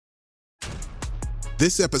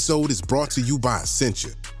This episode is brought to you by Essentia.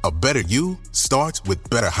 A better you starts with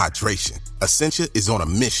better hydration. Essentia is on a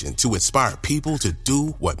mission to inspire people to do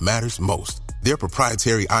what matters most. Their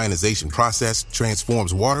proprietary ionization process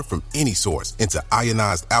transforms water from any source into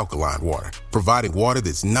ionized alkaline water, providing water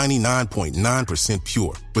that's 99.9%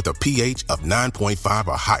 pure with a pH of 9.5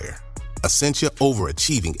 or higher. Essentia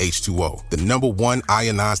Overachieving H2O, the #1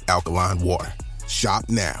 ionized alkaline water. Shop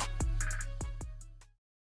now.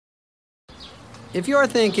 If you're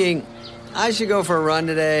thinking, I should go for a run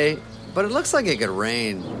today, but it looks like it could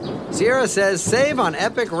rain, Sierra says save on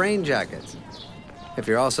Epic rain jackets. If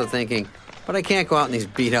you're also thinking, but I can't go out in these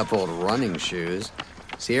beat-up old running shoes,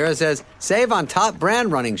 Sierra says save on top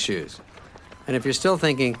brand running shoes. And if you're still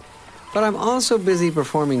thinking, but I'm also busy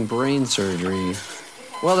performing brain surgery,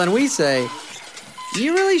 well then we say,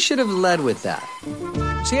 you really should have led with that.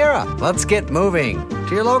 Sierra, let's get moving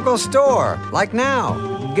to your local store, like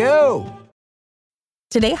now. Go!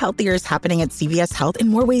 Today, healthier is happening at CVS Health in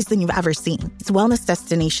more ways than you've ever seen. It's wellness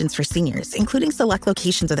destinations for seniors, including select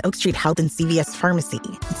locations with Oak Street Health and CVS Pharmacy.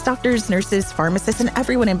 It's doctors, nurses, pharmacists, and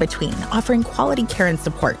everyone in between, offering quality care and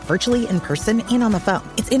support virtually, in person, and on the phone.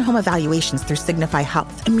 It's in-home evaluations through Signify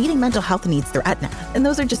Health and meeting mental health needs through Aetna. And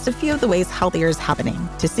those are just a few of the ways healthier is happening.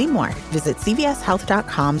 To see more, visit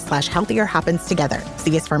cvshealth.com/healthier happens together.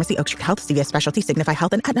 CVS Pharmacy, Oak Street Health, CVS Specialty, Signify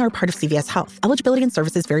Health, and Aetna are part of CVS Health. Eligibility and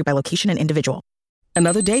services vary by location and individual.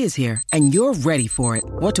 Another day is here, and you're ready for it.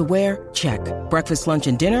 What to wear? Check. Breakfast, lunch,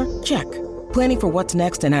 and dinner? Check. Planning for what's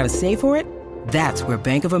next and how to save for it? That's where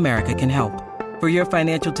Bank of America can help. For your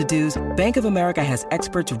financial to-dos, Bank of America has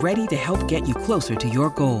experts ready to help get you closer to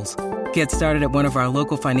your goals. Get started at one of our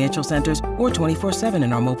local financial centers or 24/7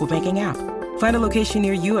 in our mobile banking app. Find a location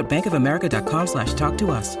near you at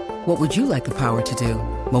bankofamerica.com/talktous. What would you like the power to do?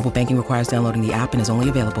 Mobile banking requires downloading the app and is only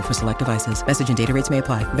available for select devices. Message and data rates may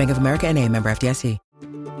apply. Bank of America N.A., member FDIC.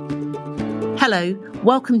 Hello,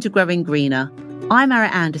 welcome to Growing Greener. I'm Ara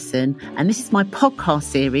Anderson, and this is my podcast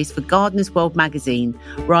series for Gardeners' World magazine,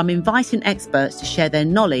 where I'm inviting experts to share their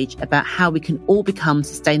knowledge about how we can all become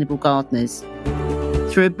sustainable gardeners.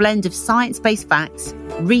 Through a blend of science-based facts,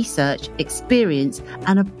 research, experience,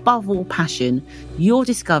 and above all passion, you'll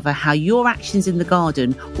discover how your actions in the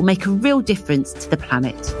garden will make a real difference to the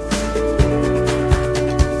planet.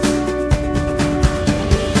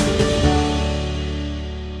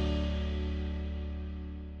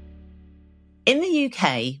 In the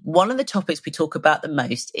UK, one of the topics we talk about the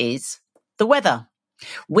most is the weather.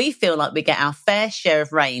 We feel like we get our fair share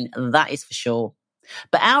of rain, that is for sure.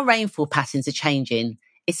 But our rainfall patterns are changing.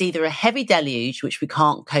 It's either a heavy deluge, which we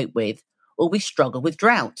can't cope with, or we struggle with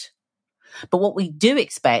drought. But what we do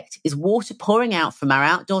expect is water pouring out from our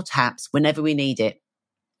outdoor taps whenever we need it.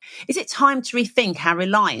 Is it time to rethink our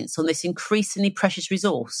reliance on this increasingly precious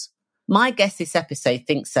resource? My guest this episode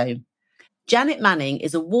thinks so. Janet Manning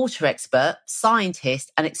is a water expert,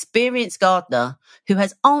 scientist, and experienced gardener who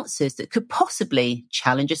has answers that could possibly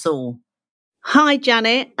challenge us all. Hi,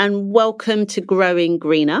 Janet, and welcome to Growing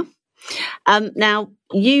Greener. Now,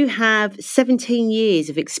 you have 17 years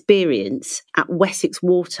of experience at Wessex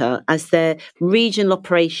Water as their regional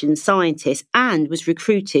operations scientist and was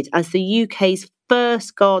recruited as the UK's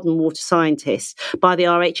first garden water scientist by the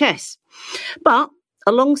RHS. But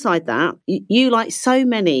alongside that, you, like so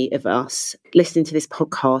many of us listening to this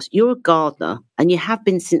podcast, you're a gardener and you have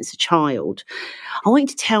been since a child. I want you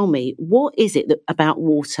to tell me, what is it about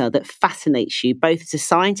water that fascinates you, both as a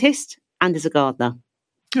scientist and as a gardener?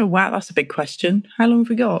 Oh, wow, that's a big question. How long have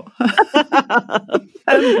we got?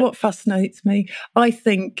 What fascinates me? I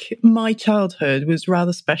think my childhood was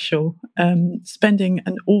rather special, spending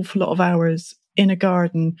an awful lot of hours in a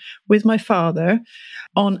garden with my father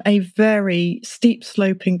on a very steep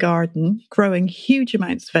sloping garden, growing huge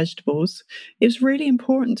amounts of vegetables. It was really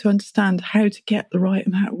important to understand how to get the right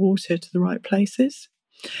amount of water to the right places.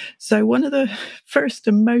 So one of the first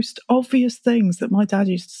and most obvious things that my dad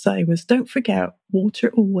used to say was, don't forget,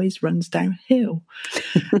 water always runs downhill.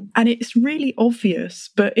 And it's really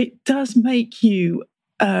obvious, but it does make you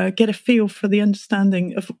get a feel for the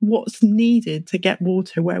understanding of what's needed to get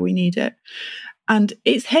water where we need it. And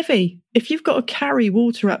it's heavy. If you've got to carry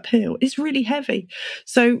water uphill, it's really heavy.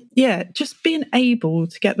 So yeah, just being able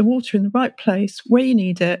to get the water in the right place, where you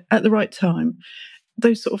need it, at the right time.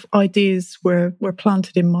 Those sort of ideas were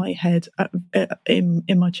planted in my head in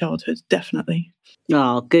my childhood, definitely.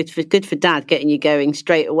 Oh, good for Dad getting you going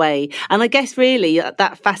straight away. And I guess really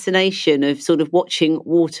that fascination of sort of watching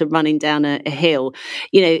water running down a hill,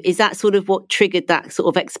 is that sort of what triggered that sort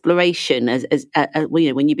of exploration as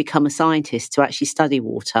when you become a scientist to actually study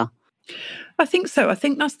water? I think so. I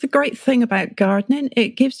think that's the great thing about gardening.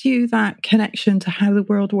 It gives you that connection to how the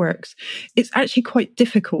world works. It's actually quite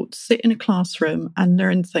difficult to sit in a classroom and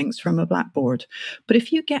learn things from a blackboard. But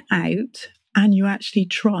if you get out and you actually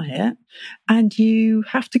try it, and you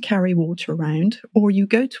have to carry water around, or you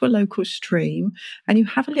go to a local stream and you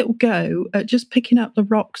have a little go at just picking up the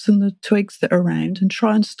rocks and the twigs that are around and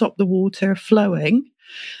try and stop the water flowing,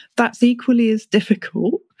 that's equally as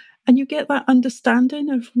difficult. And you get that understanding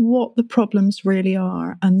of what the problems really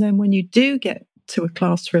are. And then when you do get to a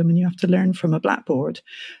classroom and you have to learn from a blackboard,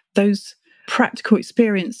 those practical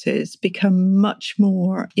experiences become much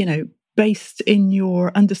more, based in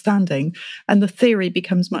your understanding, and the theory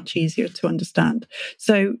becomes much easier to understand.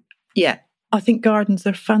 So, yeah, I think gardens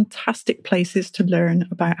are fantastic places to learn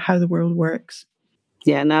about how the world works.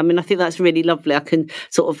 Yeah, no, I mean, I think that's really lovely. I can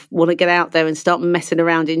sort of want to get out there and start messing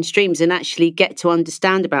around in streams and actually get to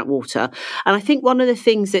understand about water. And I think one of the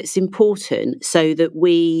things that's important so that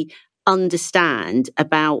we understand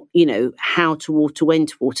about, how to water, when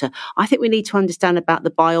to water, I think we need to understand about the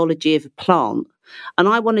biology of a plant. And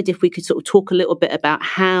I wondered if we could sort of talk a little bit about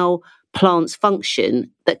how plants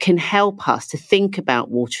function that can help us to think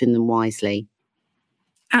about watering them wisely.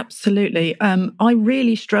 Absolutely. I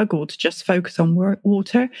really struggle to just focus on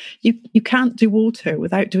water. You can't do water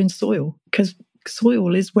without doing soil, because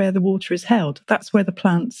soil is where the water is held. That's where the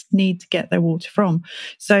plants need to get their water from.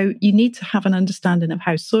 So you need to have an understanding of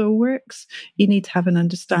how soil works. You need to have an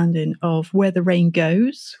understanding of where the rain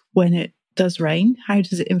goes when it does rain. How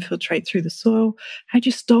does it infiltrate through the soil? How do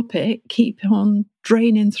you stop it keep on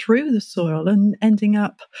draining through the soil and ending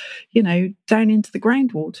up, down into the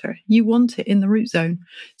groundwater? You want it in the root zone.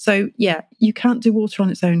 So yeah, you can't do water on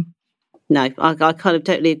its own. No, I kind of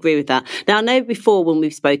totally agree with that. Now, I know before when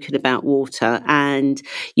we've spoken about water and,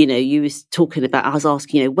 you was talking about, I was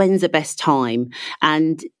asking, when's the best time?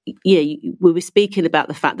 And, we were speaking about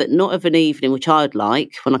the fact that not of an evening, which I'd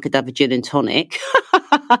like, when I could have a gin and tonic,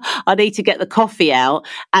 I need to get the coffee out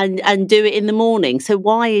and do it in the morning. So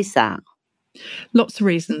why is that? Lots of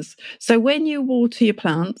reasons. So when you water your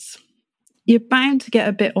plants, you're bound to get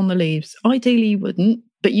a bit on the leaves. Ideally, you wouldn't,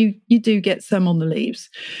 but you do get some on the leaves.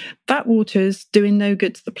 That water's doing no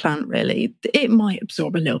good to the plant, really. It might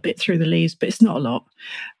absorb a little bit through the leaves, but it's not a lot.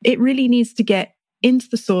 It really needs to get into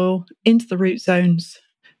the soil, into the root zones.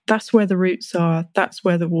 That's where the roots are. That's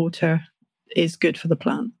where the water is good for the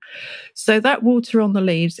plant. So that water on the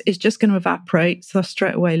leaves is just going to evaporate. So that's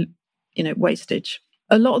straight away, wastage.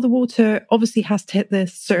 A lot of the water obviously has to hit the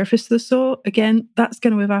surface of the soil. Again, that's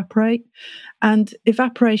going to evaporate. And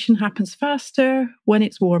evaporation happens faster when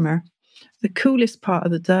it's warmer. The coolest part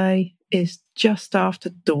of the day is just after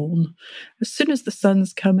dawn. As soon as the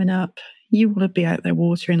sun's coming up, you want to be out there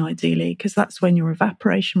watering ideally, because that's when your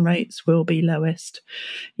evaporation rates will be lowest.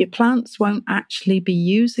 Your plants won't actually be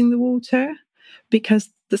using the water because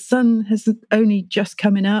the sun has only just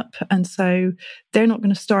coming up, and so they're not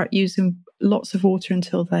going to start using lots of water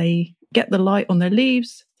until they get the light on their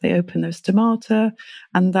leaves, they open their stomata,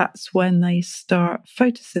 and that's when they start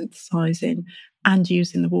photosynthesizing and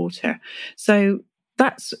using the water. So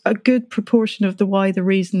that's a good proportion of the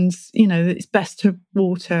reasons, that it's best to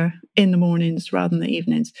water in the mornings rather than the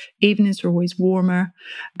evenings. Evenings are always warmer.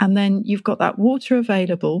 And then you've got that water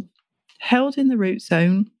available, held in the root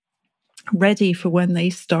zone, ready for when they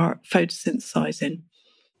start photosynthesizing.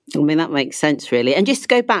 I mean, that makes sense, really. And just to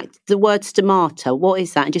go back to the word stomata, what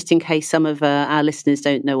is that? And just in case some of our listeners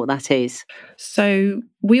don't know what that is. So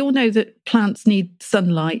we all know that plants need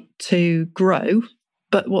sunlight to grow,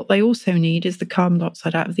 but what they also need is the carbon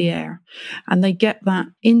dioxide out of the air. And they get that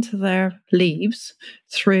into their leaves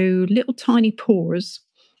through little tiny pores,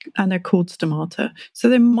 and they're called stomata. So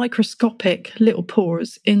they're microscopic little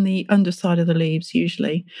pores in the underside of the leaves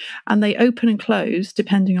usually, and they open and close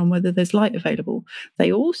depending on whether there's light available.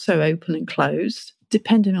 They also open and close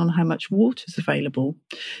depending on how much water is available.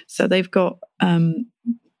 So they've got,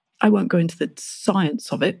 I won't go into the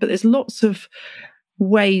science of it, but there's lots of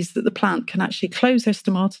ways that the plant can actually close their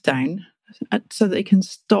stomata down so that it can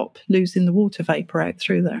stop losing the water vapor out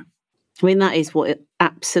through there. I mean, that is what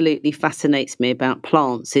absolutely fascinates me about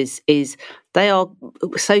plants is they are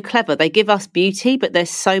so clever. They give us beauty, but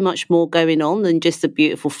there's so much more going on than just a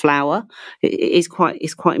beautiful flower. It's quite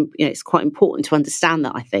important to understand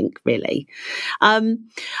that, I think, really.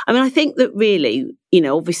 I think that really,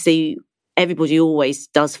 obviously everybody always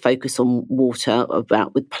does focus on water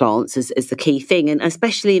with plants as the key thing, and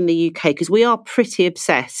especially in the UK, because we are pretty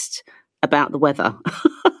obsessed about the weather.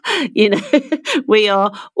 We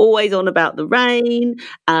are always on about the rain.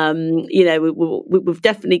 We've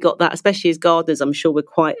definitely got that, especially as gardeners. I'm sure we're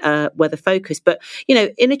quite weather focused. But,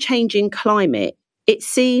 in a changing climate, it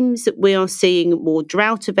seems that we are seeing more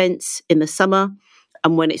drought events in the summer.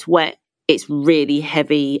 And when it's wet, it's really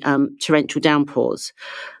heavy torrential downpours.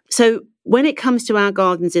 So when it comes to our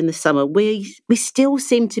gardens in the summer, we still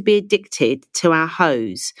seem to be addicted to our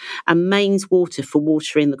hose and mains water for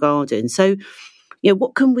watering the garden. So,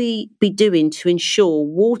 what can we be doing to ensure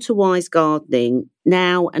water-wise gardening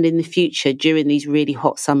now and in the future during these really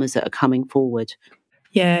hot summers that are coming forward?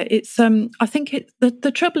 Yeah, it's. I think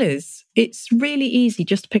the trouble is, it's really easy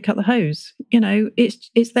just to pick up the hose.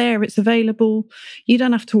 It's there, it's available. You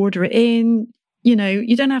don't have to order it in.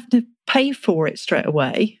 You don't have to pay for it straight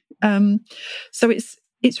away. So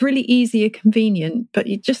it's really easy and convenient, but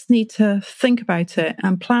you just need to think about it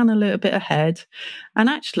and plan a little bit ahead. And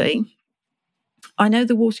actually, I know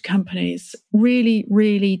the water companies really,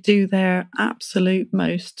 really do their absolute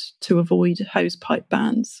most to avoid hose pipe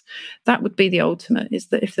bans. That would be the ultimate, is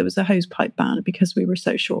that if there was a hose pipe ban because we were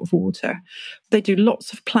so short of water, they do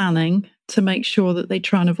lots of planning to make sure that they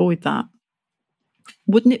try and avoid that.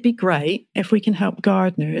 Wouldn't it be great if we can help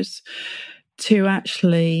gardeners to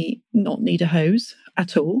actually not need a hose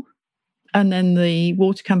at all? And then the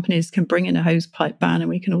water companies can bring in a hose pipe ban and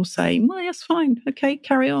we can all say, well, that's fine. Okay,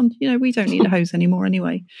 carry on. We don't need a hose anymore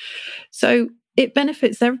anyway. So it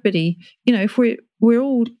benefits everybody. If we're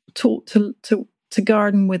all taught to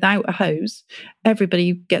garden without a hose,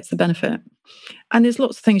 everybody gets the benefit. And there's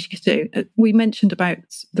lots of things you can do. We mentioned about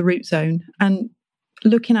the root zone, and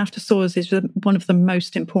looking after soils is one of the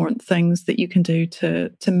most important things that you can do to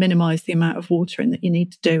minimise the amount of watering that you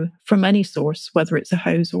need to do from any source, whether it's a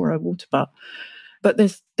hose or a water butt. But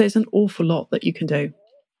there's an awful lot that you can do.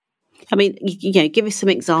 I mean, give us some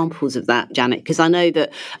examples of that, Janet, because I know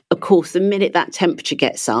that, of course, the minute that temperature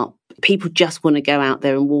gets up, people just want to go out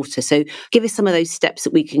there and water. So give us some of those steps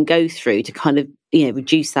that we can go through to kind of,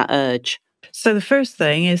 reduce that urge. So the first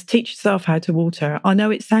thing is teach yourself how to water. I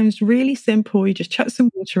know it sounds really simple. You just chuck some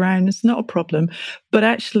water around. It's not a problem. But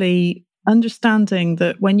actually understanding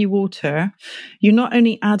that when you water, you're not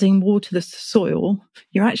only adding water to the soil,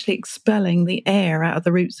 you're actually expelling the air out of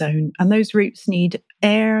the root zone. And those roots need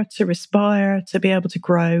air to respire, to be able to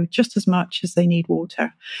grow just as much as they need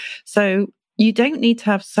water. So you don't need to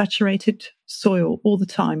have saturated soil all the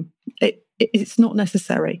time. It's not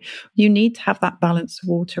necessary. You need to have that balance of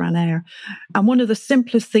water and air. And one of the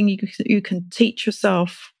simplest things you can teach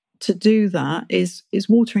yourself to do that is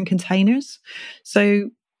watering containers. So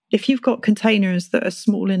if you've got containers that are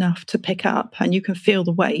small enough to pick up and you can feel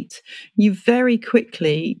the weight, you very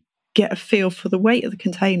quickly get a feel for the weight of the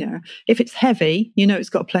container. If it's heavy, it's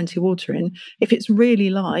got plenty of water in. If it's really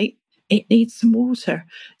light, it needs some water.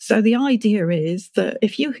 So the idea is that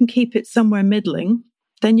if you can keep it somewhere middling,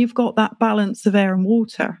 then you've got that balance of air and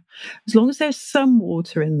water. As long as there's some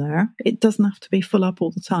water in there, it doesn't have to be full up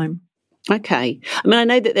all the time. Okay. I mean, I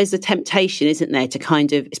know that there's a temptation, isn't there, to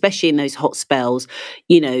kind of, especially in those hot spells,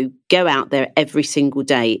 go out there every single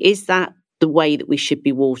day. Is that the way that we should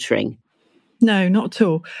be watering? No, not at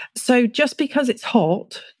all. So just because it's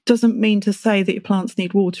hot doesn't mean to say that your plants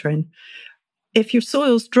need watering. If your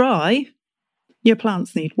soil's dry, your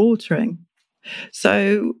plants need watering.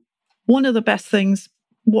 So one of the best things,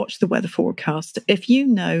 watch the weather forecast. If you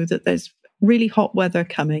know that there's really hot weather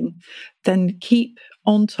coming, then keep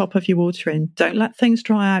on top of your watering. Don't let things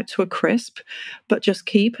dry out to a crisp, but just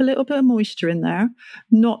keep a little bit of moisture in there,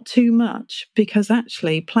 not too much, because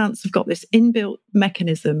actually plants have got this inbuilt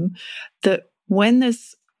mechanism that when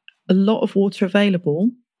there's a lot of water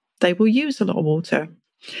available, they will use a lot of water.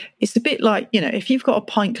 It's a bit like, if you've got a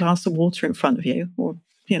pint glass of water in front of you, or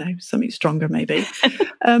something stronger maybe,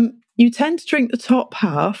 you tend to drink the top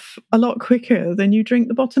half a lot quicker than you drink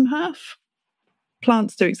the bottom half.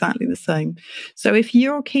 Plants do exactly the same. So if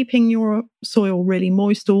you're keeping your soil really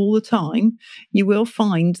moist all the time, you will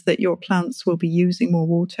find that your plants will be using more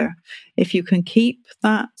water. If you can keep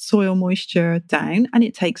that soil moisture down, and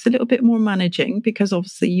it takes a little bit more managing because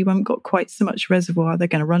obviously you haven't got quite so much reservoir, they're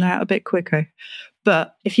going to run out a bit quicker.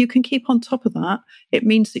 But if you can keep on top of that, it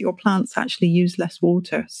means that your plants actually use less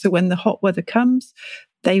water. So when the hot weather comes,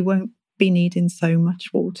 they won't be needing so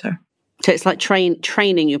much water. So it's like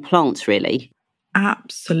training your plants, really.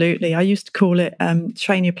 Absolutely. I used to call it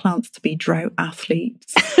train your plants to be drought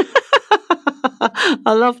athletes.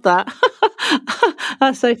 I love that.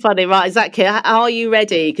 That's so funny. Right, exactly. Are you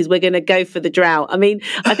ready? Because we're going to go for the drought. I mean,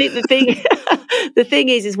 I think the thing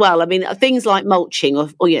is as well, I mean, things like mulching, or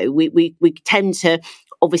we tend to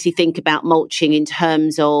obviously think about mulching in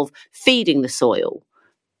terms of feeding the soil.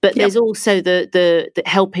 But there's also the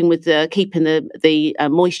helping with keeping the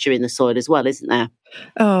moisture in the soil as well, isn't there?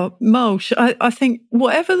 Oh, mulch. I think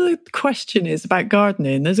whatever the question is about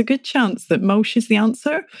gardening, there's a good chance that mulch is the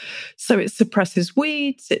answer. So it suppresses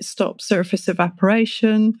weeds, it stops surface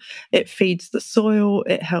evaporation, it feeds the soil,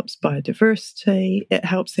 it helps biodiversity, it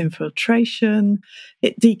helps infiltration,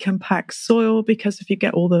 it decompacts soil, because if you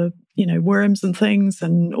get all the worms and things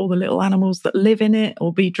and all the little animals that live in it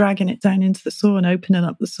will be dragging it down into the soil and opening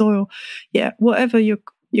up the soil. Yeah, whatever your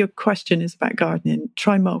question is about gardening,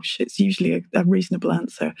 try mulch. It's usually a reasonable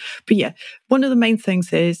answer. But yeah, one of the main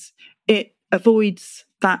things is it avoids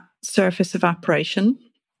that surface evaporation.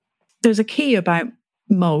 There's a key about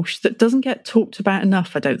mulch that doesn't get talked about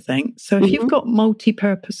enough, I don't think. So if you've got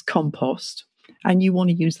multi-purpose compost and you want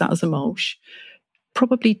to use that as a mulch,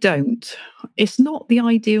 probably don't. It's not the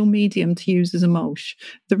ideal medium to use as a mulch.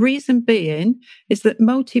 The reason being is that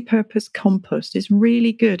multi-purpose compost is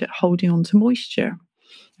really good at holding on to moisture.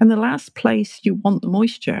 And the last place you want the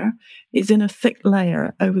moisture is in a thick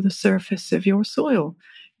layer over the surface of your soil.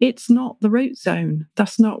 It's not the root zone.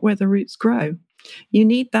 That's not where the roots grow. You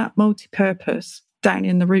need that multi-purpose down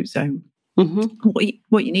in the root zone.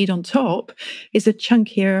 What you need on top is a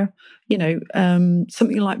chunkier,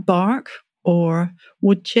 something like bark or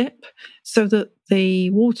wood chip, so that the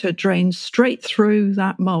water drains straight through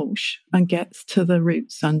that mulch and gets to the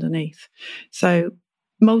roots underneath. So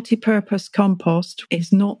multi-purpose compost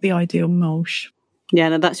is not the ideal mulch. Yeah,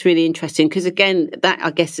 no, that's really interesting, because again, that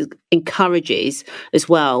I guess encourages as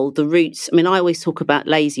well the roots. I mean, I always talk about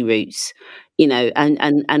lazy roots,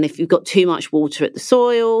 and if you've got too much water at the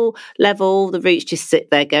soil level, the roots just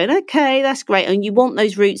sit there going, okay, that's great. And you want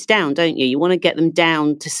those roots down, don't you? You want to get them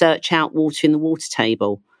down to search out water in the water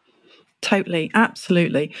table. Totally,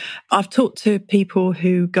 absolutely. I've talked to people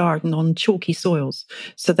who garden on chalky soils.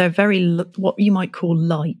 So they're very, what you might call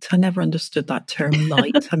light. I never understood that term,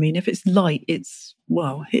 light. I mean, if it's light, it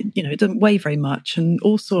doesn't weigh very much. And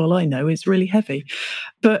all soil I know is really heavy.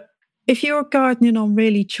 But if you're gardening on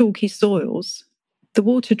really chalky soils, the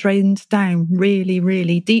water drains down really,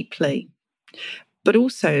 really deeply. But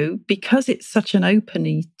also, because it's such an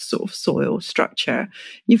openy sort of soil structure,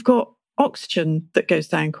 you've got oxygen that goes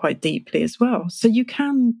down quite deeply as well. So you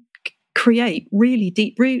can create really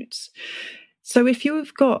deep roots. So if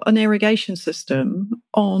you've got an irrigation system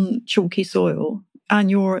on chalky soil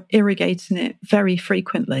and you're irrigating it very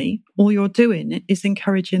frequently, all you're doing is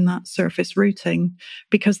encouraging that surface rooting,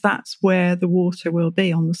 because that's where the water will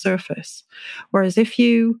be, on the surface. Whereas if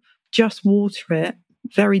you just water it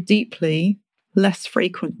very deeply, less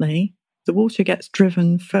frequently, the water gets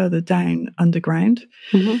driven further down underground.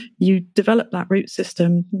 You develop that root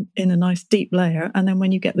system in a nice deep layer. And then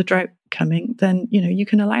when you get the drought coming, then, you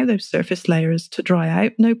can allow those surface layers to dry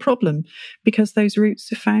out, no problem, because those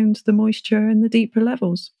roots have found the moisture in the deeper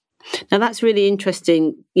levels. Now, that's really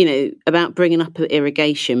interesting, about bringing up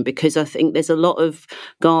irrigation, because I think there's a lot of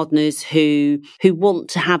gardeners who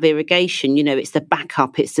want to have irrigation. It's the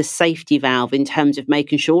backup, it's the safety valve in terms of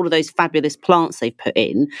making sure all of those fabulous plants they've put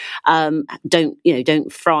in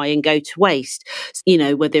don't fry and go to waste.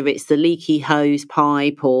 Whether it's the leaky hose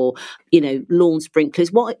pipe or, lawn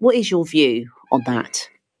sprinklers. What is your view on that?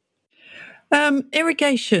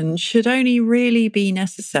 Irrigation should only really be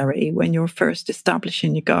necessary when you're first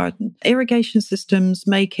establishing your garden. Irrigation systems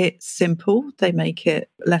make it simple. They make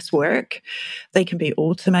it less work. They can be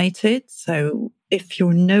automated. So if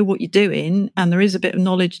you know what you're doing and there is a bit of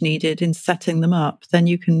knowledge needed in setting them up, then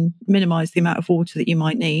you can minimize the amount of water that you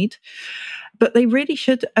might need. But they really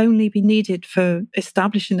should only be needed for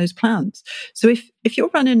establishing those plants. So if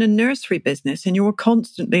you're running a nursery business and you're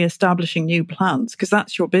constantly establishing new plants, because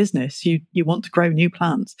that's your business, you want to grow new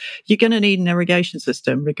plants, you're going to need an irrigation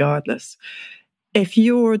system regardless. If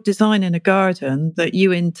you're designing a garden that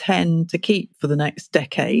you intend to keep for the next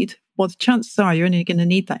decade, well, the chances are you're only going to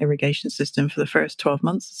need that irrigation system for the first 12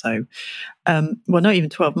 months or so. Not even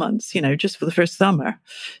 12 months, just for the first summer.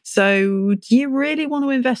 So do you really want to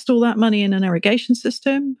invest all that money in an irrigation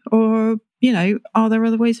system? Or, are there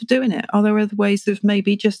other ways of doing it? Are there other ways of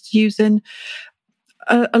maybe just using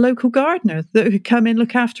a local gardener that could come in,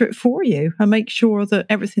 look after it for you and make sure that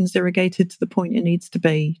everything's irrigated to the point it needs to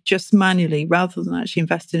be, just manually, rather than actually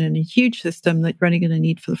investing in a huge system that you're only going to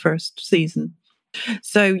need for the first season?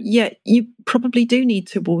 So, yeah, you probably do need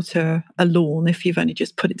to water a lawn if you've only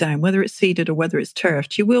just put it down, whether it's seeded or whether it's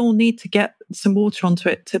turfed. You will need to get some water onto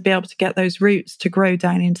it to be able to get those roots to grow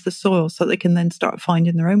down into the soil so they can then start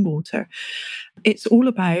finding their own water. It's all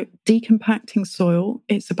about decompacting soil.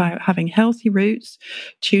 It's about having healthy roots,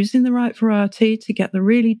 choosing the right variety to get the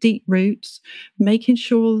really deep roots, making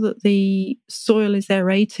sure that the soil is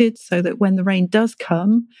aerated so that when the rain does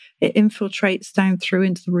come, it infiltrates down through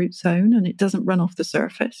into the root zone and it doesn't run off the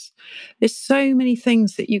surface. There's so many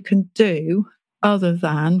things that you can do other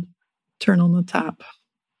than turn on the tap.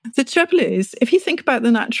 The trouble is, if you think about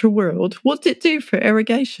the natural world, what does it do for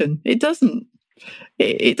irrigation? It doesn't.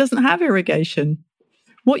 It doesn't have irrigation.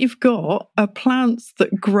 What you've got are plants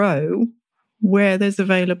that grow where there's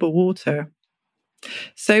available water.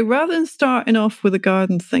 So rather than starting off with a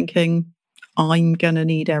garden thinking, I'm going to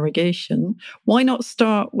need irrigation, why not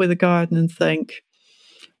start with a garden and think,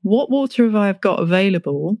 what water have I got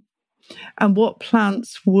available and what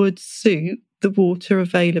plants would suit the water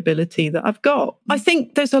availability that I've got? I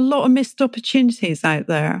think there's a lot of missed opportunities out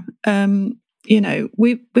there.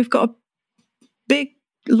 We've got a big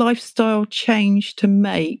lifestyle change to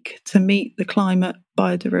make to meet the climate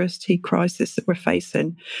biodiversity crisis that we're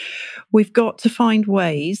facing. We've got to find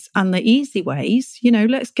ways, and the easy ways,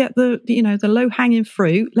 let's get the low-hanging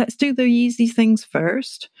fruit. Let's do the easy things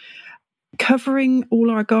first. Covering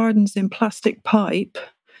all our gardens in plastic pipe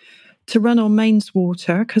to run on mains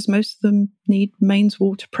water, because most of them need mains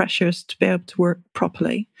water pressures to be able to work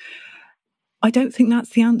properly. I don't think that's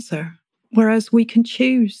the answer. Whereas we can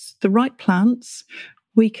choose the right plants,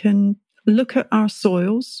 we can look at our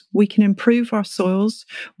soils, we can improve our soils,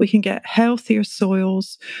 we can get healthier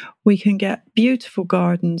soils, we can get beautiful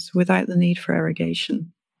gardens without the need for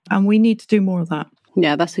irrigation. And we need to do more of that.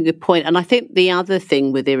 Yeah, that's a good point. And I think the other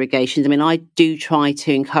thing with irrigations, I do try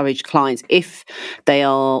to encourage clients, if they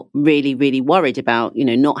are really, really worried about,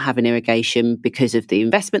 not having irrigation because of the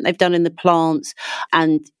investment they've done in the plants,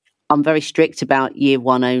 and I'm very strict about year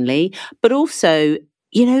one only, but also,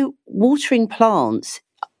 watering plants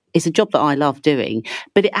is a job that I love doing,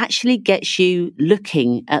 but it actually gets you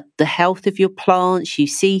looking at the health of your plants. You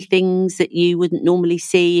see things that you wouldn't normally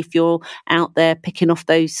see if you're out there picking off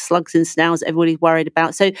those slugs and snails that everybody's worried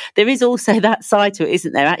about. So there is also that side to it,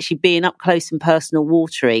 isn't there? Actually being up close and personal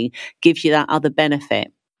watering gives you that other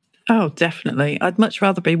benefit. Oh, definitely. I'd much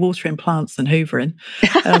rather be watering plants than hoovering.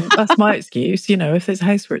 That's my excuse. If there's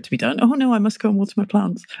housework to be done, oh no, I must go and water my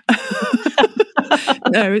plants.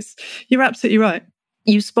 No, you're absolutely right.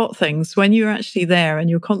 You spot things when you're actually there and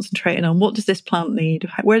you're concentrating on what does this plant need?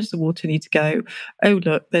 Where does the water need to go? Oh,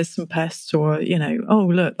 look, there's some pests, or, oh,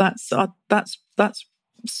 look, that's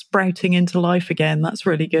sprouting into life again. That's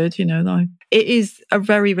really good. It is a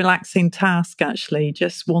very relaxing task, actually,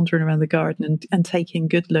 just wandering around the garden and taking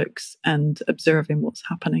good looks and observing what's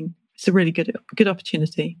happening. It's a really good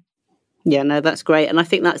opportunity. Yeah, no, that's great. And I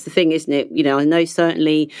think that's the thing, isn't it? I know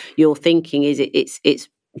certainly your thinking is it's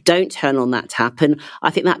don't turn on that tap. And I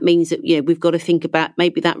think that means that, we've got to think about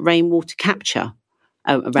maybe that rainwater capture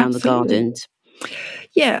around Absolutely. The gardens.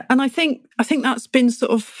 Yeah, and I think that's been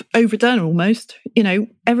sort of overdone almost.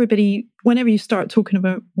 Everybody, whenever you start talking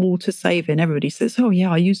about water saving, everybody says, oh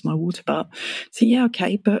yeah, I use my water butt. So yeah,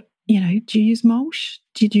 okay, but do you use mulch?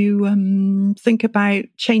 Did you think about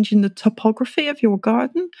changing the topography of your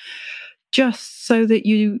garden just so that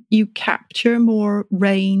you capture more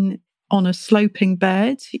rain on a sloping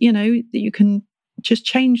bed? That you can just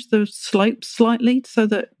change the slope slightly so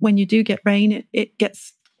that when you do get rain, it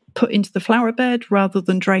gets put into the flower bed rather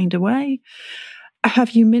than drained away.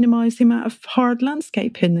 Have you minimised the amount of hard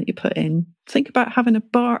landscaping that you put in? Think about having a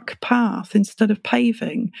bark path instead of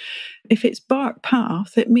paving. If it's bark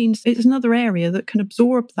path, it means it's another area that can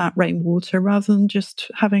absorb that rainwater rather than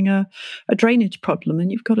just having a drainage problem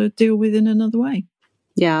and you've got to deal with it in another way.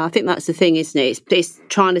 Yeah, I think that's the thing, isn't it? It's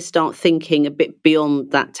trying to start thinking a bit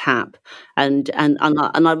beyond that tap, and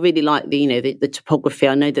I really like the topography.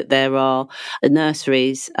 I know that there are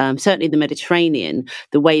nurseries, certainly in the Mediterranean,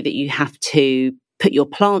 the way that you have to put your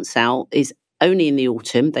plants out is only in the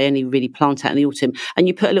autumn. They only really plant out in the autumn, and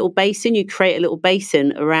you put a little basin. You create a little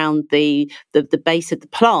basin around the base of the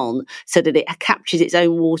plant so that it captures its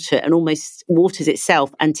own water and almost waters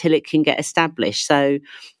itself until it can get established. So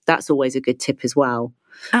that's always a good tip as well.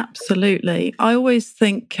 Absolutely. I always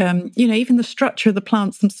think, even the structure of the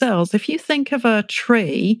plants themselves, if you think of a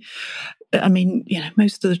tree,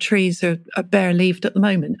 most of the trees are bare leaved at the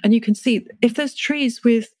moment. And you can see if there's trees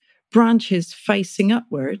with branches facing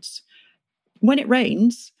upwards, when it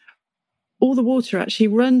rains, all the water actually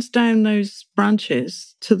runs down those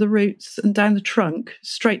branches to the roots and down the trunk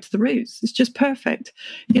straight to the roots. It's just perfect.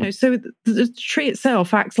 So the tree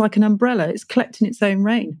itself acts like an umbrella. It's collecting its own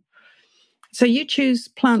rain. So you choose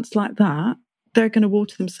plants like that, they're going to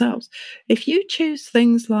water themselves. If you choose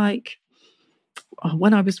things like,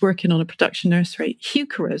 when I was working on a production nursery,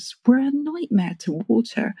 heucheras were a nightmare to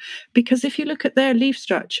water, because if you look at their leaf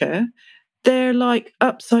structure, they're like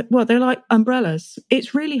they're like umbrellas.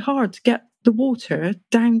 It's really hard to get the water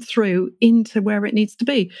down through into where it needs to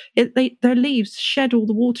be. Their leaves shed all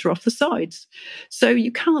the water off the sides. So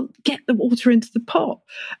you can't get the water into the pot.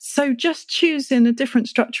 So just choosing a different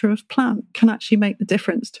structure of plant can actually make the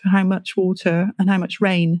difference to how much water and how much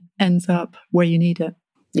rain ends up where you need it.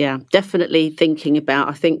 Yeah, definitely thinking about,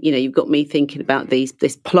 I think, you've got me thinking about this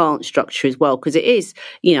plant structure as well, because it is,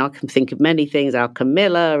 I can think of many things,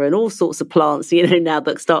 alchemilla and all sorts of plants, now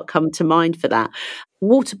that start coming to mind for that.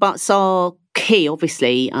 Water butts are key,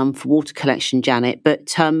 obviously, for water collection, Janet,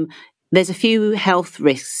 but there's a few health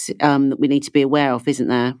risks that we need to be aware of, isn't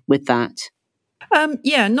there, with that?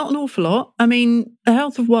 Yeah, not an awful lot. I mean, the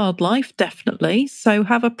health of wildlife, definitely. So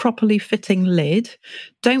have a properly fitting lid.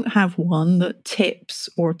 Don't have one that tips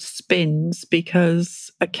or spins,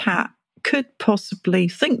 because a cat could possibly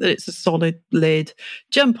think that it's a solid lid,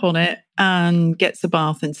 jump on it and gets a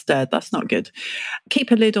bath instead. That's not good.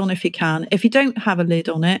 Keep a lid on if you can. If you don't have a lid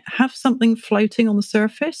on it, have something floating on the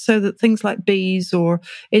surface so that things like bees or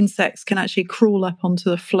insects can actually crawl up onto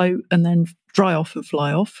the float and then dry off and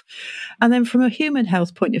fly off. And then from a human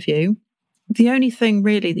health point of view, the only thing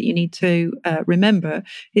really that you need to remember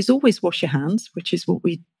is always wash your hands, which is what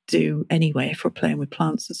we do anyway if we're playing with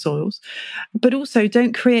plants and soils. But also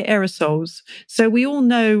don't create aerosols. So we all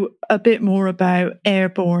know a bit more about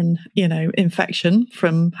airborne, infection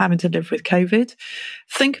from having to live with COVID.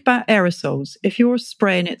 Think about aerosols. If you're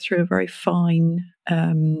spraying it through a very fine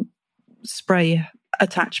spray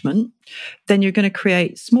attachment, then you're going to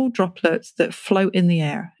create small droplets that float in the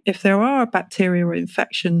air. If there are bacteria or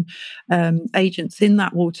infection agents in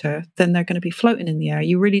that water, then they're going to be floating in the air.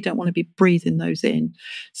 You really don't want to be breathing those in.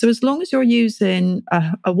 So as long as you're using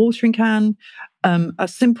a watering can, a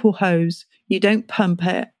simple hose, you don't pump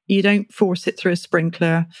it, you don't force it through a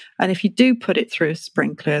sprinkler. And if you do put it through a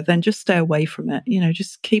sprinkler, then just stay away from it.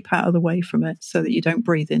 Just keep out of the way from it so that you don't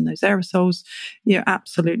breathe in those aerosols. You're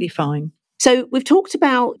absolutely fine. So we've talked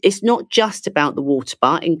about, it's not just about the water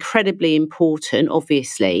butt, incredibly important,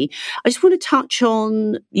 obviously. I just want to touch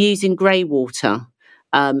on using grey water.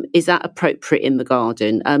 Is that appropriate in the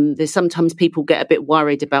garden? There's sometimes people get a bit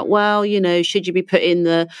worried about, should you be putting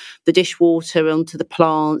the dishwater onto the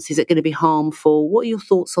plants? Is it going to be harmful? What are your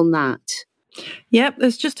thoughts on that? Yep,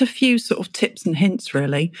 there's just a few sort of tips and hints,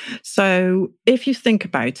 really. So if you think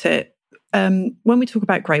about it, when we talk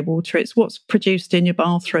about grey water, it's what's produced in your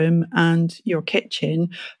bathroom and your kitchen,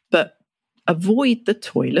 but avoid the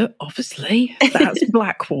toilet, obviously. That's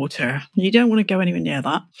black water. You don't want to go anywhere near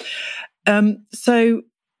that. So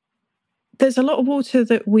there's a lot of water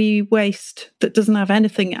that we waste that doesn't have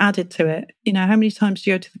anything added to it. How many times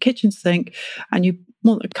do you go to the kitchen sink and you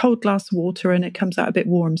want a cold glass of water and it comes out a bit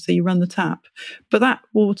warm, so you run the tap? But that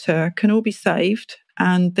water can all be saved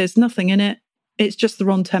and there's nothing in it. It's just the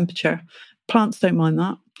wrong temperature. Plants don't mind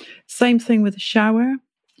that. Same thing with the shower.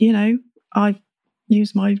 I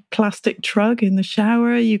use my plastic trug in the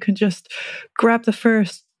shower. You can just grab the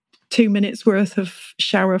first 2 minutes worth of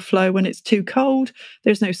shower flow when it's too cold.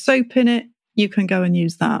 There's no soap in it. You can go and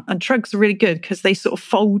use that. And trugs are really good because they sort of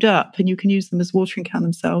fold up and you can use them as watering can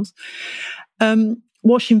themselves.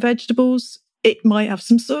 Washing vegetables, it might have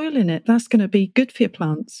some soil in it. That's going to be good for your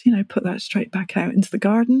plants. Put that straight back out into the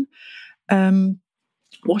garden.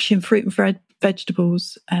 Washing fruit and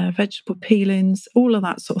vegetables, vegetable peelings, all of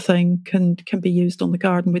that sort of thing can be used on the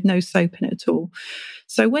garden with no soap in it at all.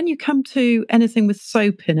 So when you come to anything with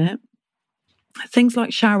soap in it, things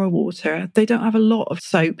like shower water, they don't have a lot of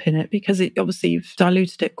soap in it because obviously you've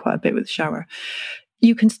diluted it quite a bit with the shower.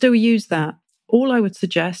 You can still use that. All I would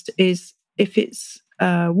suggest is if it's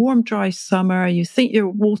warm, dry summer, you think your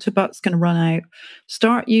water butt's going to run out,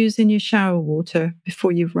 start using your shower water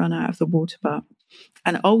before you've run out of the water butt,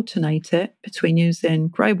 and alternate it between using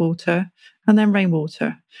grey water and then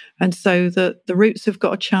rainwater. And so that the roots have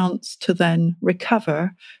got a chance to then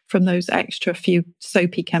recover from those extra few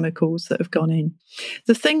soapy chemicals that have gone in.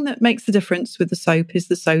 The thing that makes the difference with the soap is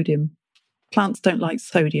the sodium. Plants don't like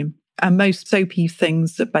sodium. And most soapy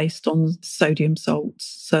things are based on sodium salts.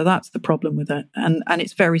 So that's the problem with it. And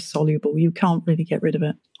it's very soluble. You can't really get rid of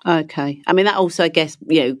it. Okay. I mean, that also, I guess,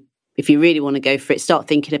 if you really want to go for it, start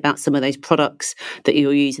thinking about some of those products that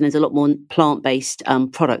you're using. There's a lot more plant-based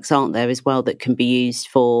products, aren't there, as well, that can be used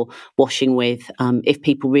for washing with, if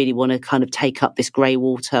people really want to kind of take up this grey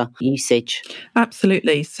water usage.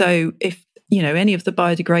 Absolutely. So if any of the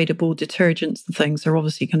biodegradable detergents and things are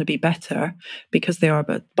obviously going to be better because they are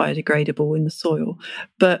biodegradable in the soil.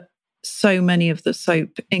 But so many of the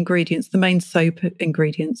soap ingredients, the main soap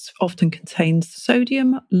ingredients, often contains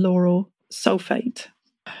sodium lauryl sulfate.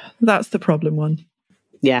 That's the problem one.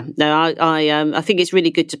 Yeah, no, I think it's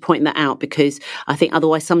really good to point that out, because I think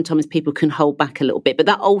otherwise sometimes people can hold back a little bit. But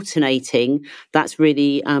that alternating, that's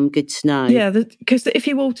really good to know. Yeah, because if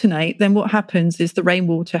you alternate, then what happens is the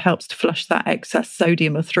rainwater helps to flush that excess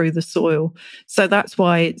sodium through the soil. So that's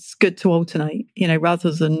why it's good to alternate,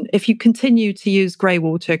 rather than if you continue to use grey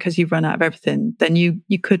water because you've run out of everything, then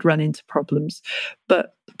you could run into problems.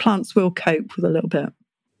 But plants will cope with a little bit.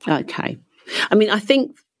 Okay. I mean, I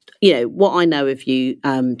think, what I know of you,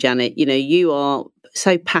 Janet, you are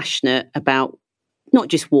so passionate about not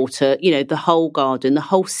just water, the whole garden, the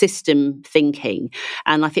whole system thinking.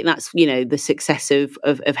 And I think that's, the success of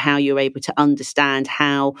how you're able to understand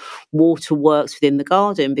how water works within the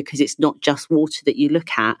garden, because it's not just water that you look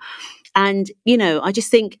at. And, I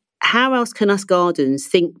just think, how else can us gardens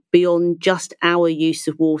think beyond just our use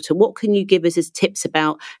of water? What can you give us as tips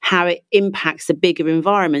about how it impacts the bigger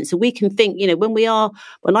environment? So we can think,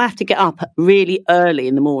 when I have to get up really early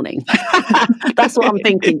in the morning, that's what I'm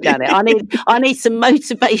thinking, Janet. I need some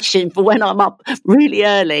motivation for when I'm up really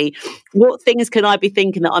early. What things can I be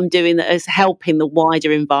thinking that I'm doing that is helping the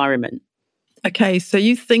wider environment? Okay, so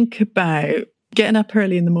you think about getting up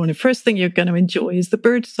early in the morning. First thing you're going to enjoy is the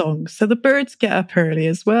bird song. So the birds get up early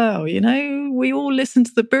as well. We all listened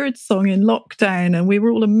to the bird song in lockdown and we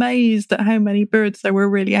were all amazed at how many birds there were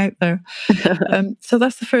really out there. So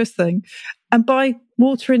that's the first thing. And by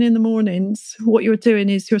watering in the mornings, what you're doing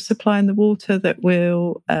is you're supplying the water that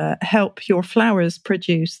will help your flowers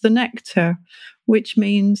produce the nectar, which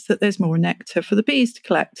means that there's more nectar for the bees to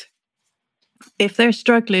collect. If they're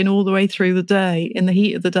struggling all the way through the day, in the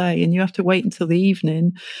heat of the day, and you have to wait until the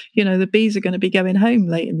evening, the bees are going to be going home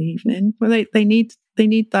late in the evening. Well, they need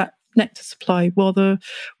that nectar supply while the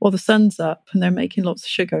sun's up and they're making lots of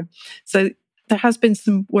sugar. So there has been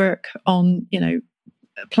some work on,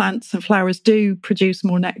 plants and flowers do produce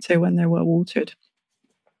more nectar when they're well watered.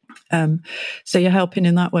 So you're helping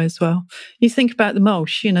in that way as well. You think about the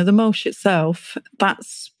mulch, the mulch itself,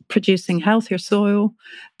 that's producing healthier soil,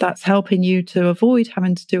 that's helping you to avoid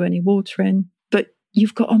having to do any watering, but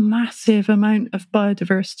you've got a massive amount of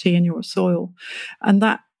biodiversity in your soil, and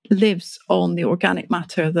that lives on the organic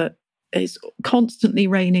matter that is constantly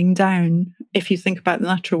raining down. If you think about the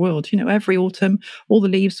natural world, every autumn, all the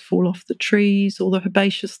leaves fall off the trees, all the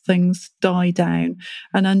herbaceous things die down.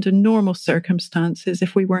 And under normal circumstances,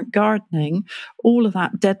 if we weren't gardening, all of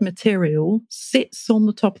that dead material sits on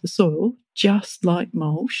the top of the soil, just like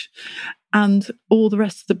mulch. And all the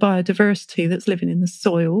rest of the biodiversity that's living in the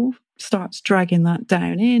soil starts dragging that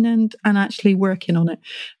down in and actually working on it.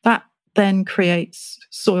 That then creates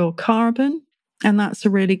soil carbon. And that's a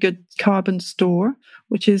really good carbon store,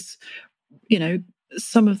 which is,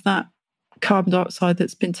 some of that carbon dioxide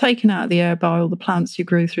that's been taken out of the air by all the plants you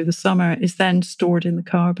grew through the summer is then stored in the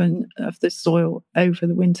carbon of the soil over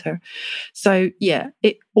the winter. So, yeah,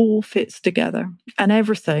 it all fits together. And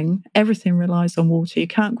everything relies on water. You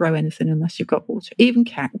can't grow anything unless you've got water. Even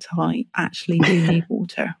cacti actually do need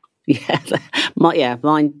water.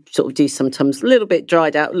 Mine sort of do sometimes a little bit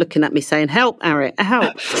dried out, looking at me saying, "Help, Arit,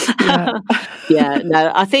 help!"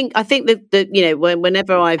 No, I think that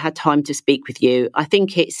whenever I've had time to speak with you, I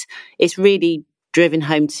think it's really driven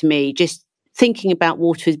home to me just thinking about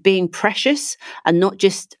water as being precious and not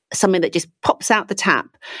just something that just pops out the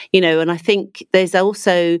tap, And I think there's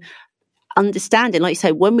also understanding, like you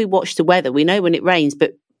say, when we watch the weather, we know when it rains,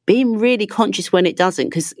 but being really conscious when it doesn't,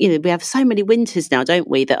 because, we have so many winters now, don't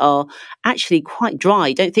we, that are actually quite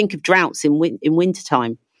dry. Don't think of droughts in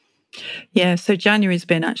wintertime. Yeah, so January's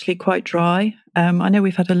been actually quite dry. I know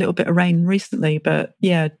we've had a little bit of rain recently, but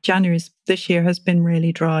yeah, January this year has been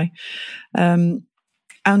really dry.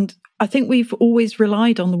 And I think we've always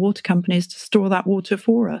relied on the water companies to store that water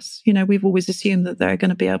for us. We've always assumed that they're going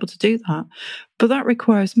to be able to do that. But that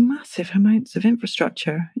requires massive amounts of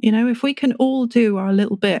infrastructure. If we can all do our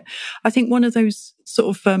little bit. I think one of those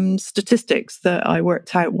sort of statistics that I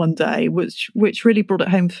worked out one day, which really brought it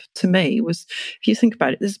home to me, was, if you think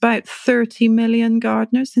about it, there's about 30 million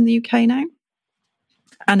gardeners in the UK now.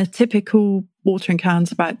 And a typical watering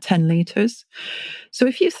can's about 10 litres. So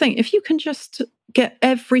if you can just get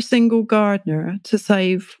every single gardener to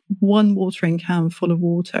save one watering can full of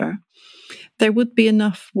water, there would be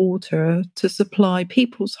enough water to supply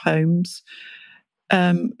people's homes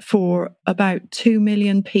for about 2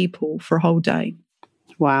 million people for a whole day.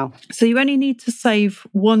 Wow. So you only need to save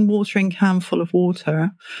one watering can full of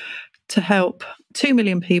water to help 2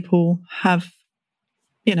 million people have,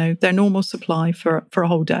 their normal supply for a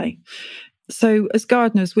whole day. So as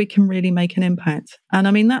gardeners, we can really make an impact. And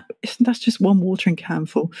I mean, that's just one watering can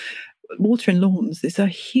full. Watering lawns is a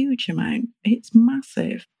huge amount. It's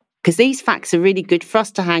massive. Because these facts are really good for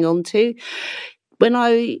us to hang on to. When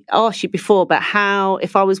I asked you before about how,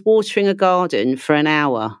 if I was watering a garden for an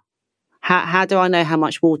hour, how do I know how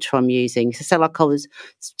much water I'm using? So say like I was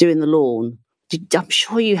doing the lawn. I'm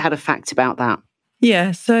sure you had a fact about that.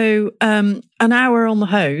 Yeah, so an hour on the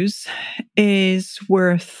hose is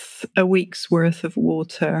worth a week's worth of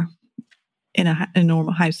water in a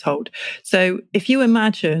normal household. So if you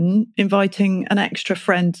imagine inviting an extra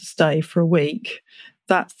friend to stay for a week,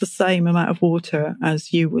 that's the same amount of water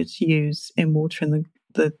as you would use in watering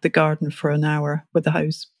the garden for an hour with the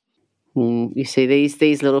hose. You see,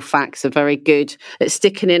 these little facts are very good at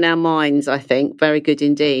sticking in our minds, I think. Very good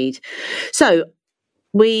indeed. So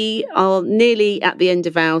we are nearly at the end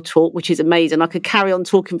of our talk, which is amazing. I could carry on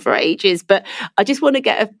talking for ages, but I just want to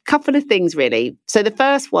get a couple of things really. So the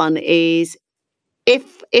first one is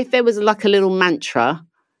if there was like a little mantra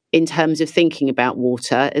in terms of thinking about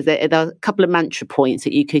water, are there a couple of mantra points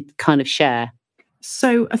that you could kind of share?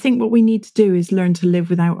 So I think what we need to do is learn to live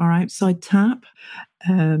without our outside tap.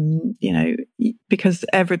 Because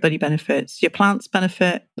everybody benefits. Your plants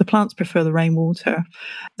benefit. The plants prefer the rainwater.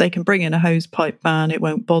 They can bring in a hose pipe ban. It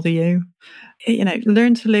won't bother you.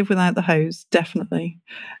 Learn to live without the hose, definitely.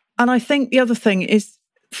 And I think the other thing is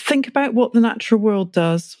think about what the natural world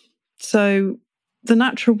does. So the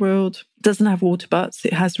natural world doesn't have water butts.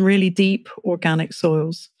 It has really deep organic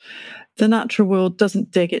soils. The natural world doesn't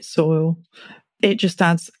dig its soil. It just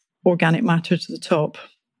adds organic matter to the top.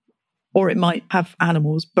 Or it might have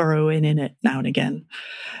animals burrowing in it now and again.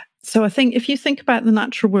 So I think if you think about the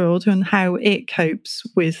natural world and how it copes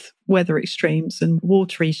with weather extremes and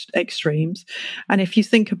water extremes, and if you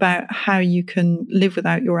think about how you can live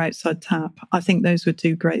without your outside tap, I think those would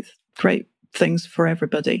do great things for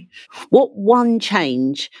everybody. What one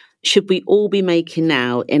change should we all be making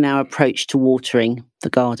now in our approach to watering the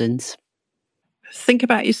gardens? Think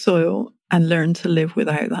about your soil and learn to live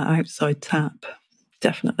without that outside tap.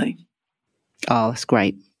 Definitely. Oh, that's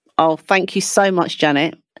great. Oh, thank you so much,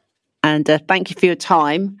 Janet. And thank you for your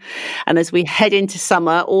time. And as we head into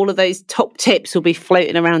summer, all of those top tips will be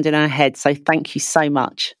floating around in our heads. So thank you so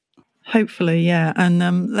much. Hopefully, yeah.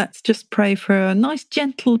 And let's just pray for a nice,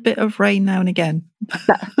 gentle bit of rain now and again.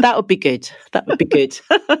 That would be good. That would be good.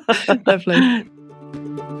 Lovely.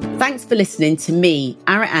 Thanks for listening to me,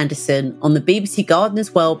 Ara Anderson, on the BBC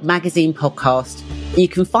Gardeners World magazine podcast. You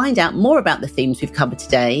can find out more about the themes we've covered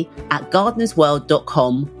today at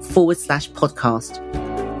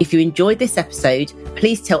gardenersworld.com/podcast. If you enjoyed this episode,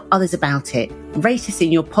 please tell others about it. Rate us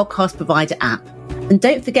in your podcast provider app. And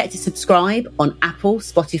don't forget to subscribe on Apple,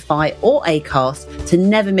 Spotify or Acast to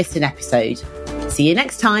never miss an episode. See you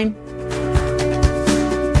next time.